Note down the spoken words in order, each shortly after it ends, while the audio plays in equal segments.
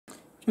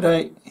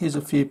G'day, here's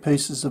a few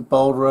pieces of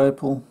Boulder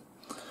Opal.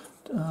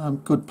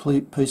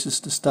 Good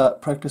pieces to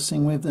start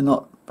practicing with. They're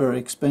not very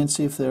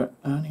expensive, they're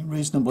only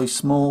reasonably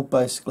small,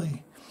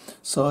 basically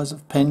size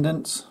of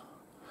pendants.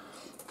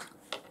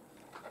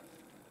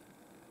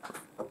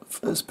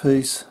 First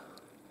piece,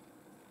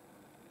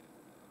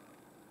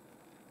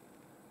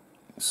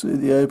 see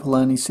the opal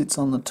only sits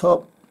on the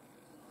top.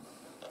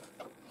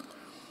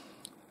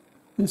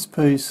 This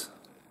piece,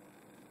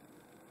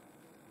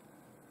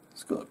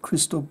 it's got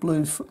crystal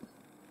blue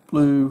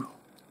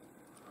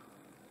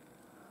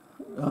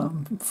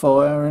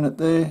fire in it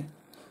there.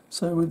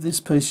 So with this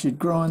piece you'd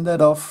grind that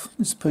off,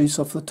 this piece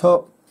off the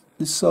top,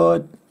 this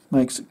side,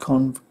 makes it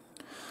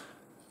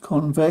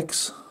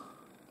convex.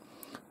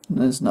 And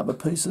there's another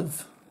piece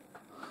of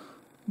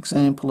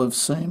example of the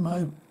seam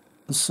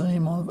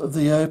of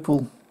the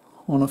opal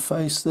on a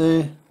face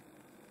there.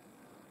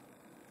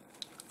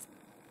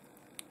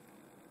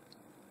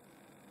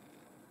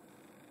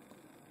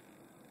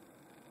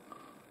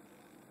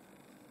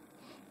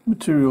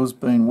 Material's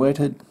been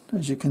wetted.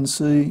 As you can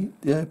see,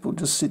 the opal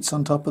just sits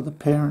on top of the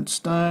parent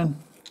stone.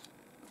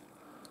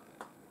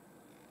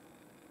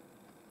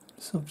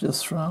 So I've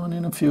just thrown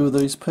in a few of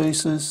these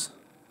pieces.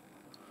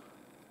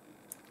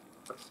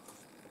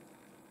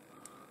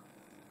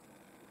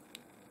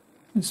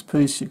 This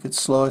piece you could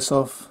slice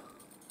off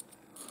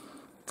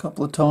a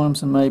couple of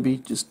times and maybe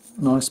just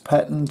nice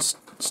patterned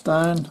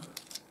stone.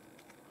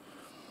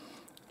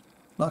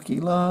 Lucky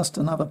last,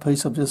 another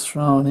piece I've just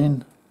thrown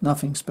in,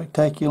 nothing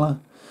spectacular.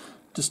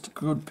 Just a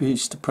good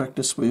piece to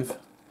practice with.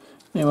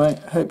 Anyway,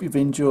 hope you've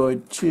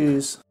enjoyed.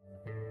 Cheers.